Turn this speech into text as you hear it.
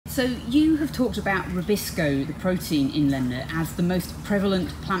So you have talked about Rubisco, the protein in lemna, as the most prevalent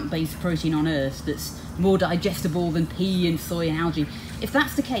plant-based protein on earth that's more digestible than pea and soy and algae. If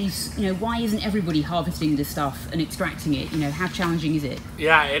that's the case, why isn't everybody harvesting this stuff and extracting it? How challenging is it?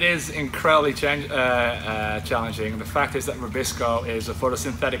 Yeah, it is incredibly challenging. The fact is that Rubisco is a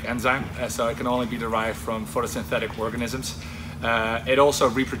photosynthetic enzyme, so it can only be derived from photosynthetic organisms. It also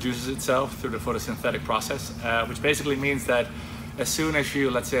reproduces itself through the photosynthetic process, which basically means that as soon as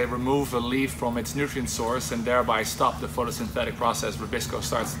you, let's say, remove a leaf from its nutrient source and thereby stop the photosynthetic process, Rubisco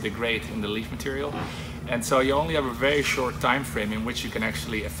starts to degrade in the leaf material. And so you only have a very short time frame in which you can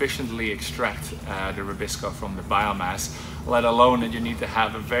actually efficiently extract the Rubisco from the biomass, let alone that you need to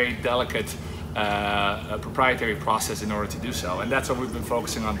have a very delicate proprietary process in order to do so. And that's what we've been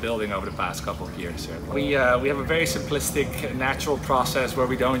focusing on building over the past couple of years. We have a very simplistic, natural process where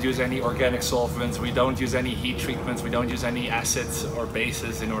we don't use any organic solvents, we don't use any heat treatments, we don't use any acids or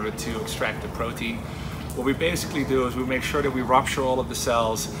bases in order to extract the protein. What we basically do is we make sure that we rupture all of the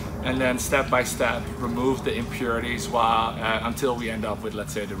cells and then step by step remove the impurities until we end up with,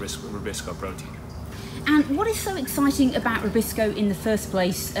 let's say, the Rubisco protein. And what is so exciting about Rubisco in the first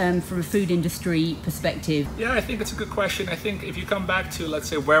place from a food industry perspective? Yeah, I think it's a good question. I think if you come back to, let's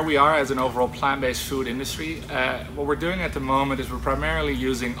say, where we are as an overall plant-based food industry, what we're doing at the moment is we're primarily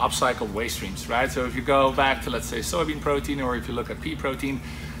using upcycled waste streams, right? So if you go back to, let's say, soybean protein, or if you look at pea protein,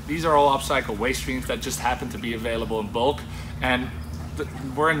 these are all upcycled waste streams that just happen to be available in bulk, and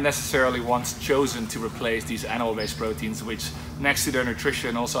weren't necessarily once chosen to replace these animal-based proteins, which next to their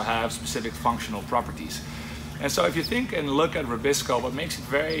nutrition also have specific functional properties. And so if you think and look at Rubisco, what makes it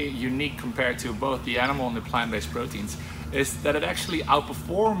very unique compared to both the animal and the plant-based proteins is that it actually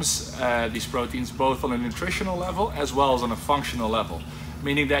outperforms these proteins both on a nutritional level as well as on a functional level.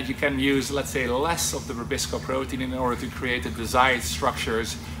 Meaning that you can use, let's say, less of the Rubisco protein in order to create the desired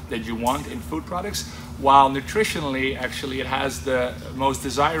structures that you want in food products, while nutritionally, actually, it has the most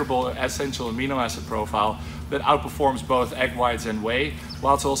desirable essential amino acid profile that outperforms both egg whites and whey,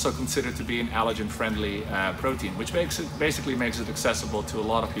 while it's also considered to be an allergen-friendly protein, which basically makes it accessible to a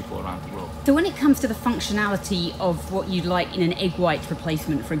lot of people around the world. So when it comes to the functionality of what you'd like in an egg white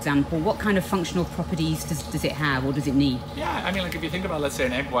replacement, for example, what kind of functional properties does it have, or does it need? Yeah, I mean, like if you think about, let's say,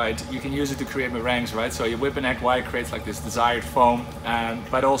 an egg white, you can use it to create meringues, right? So you whip an egg white, creates like this desired foam,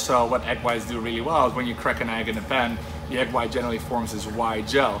 but also what egg whites do really well is when you crack an egg in a pan, the egg white generally forms this white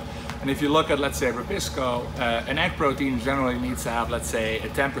gel. And if you look at, let's say, Rubisco, an egg protein generally needs to have, let's say, a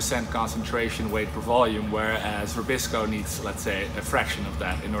 10% concentration weight per volume, whereas Rubisco needs, let's say, a fraction of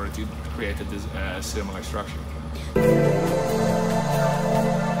that in order to create a similar structure.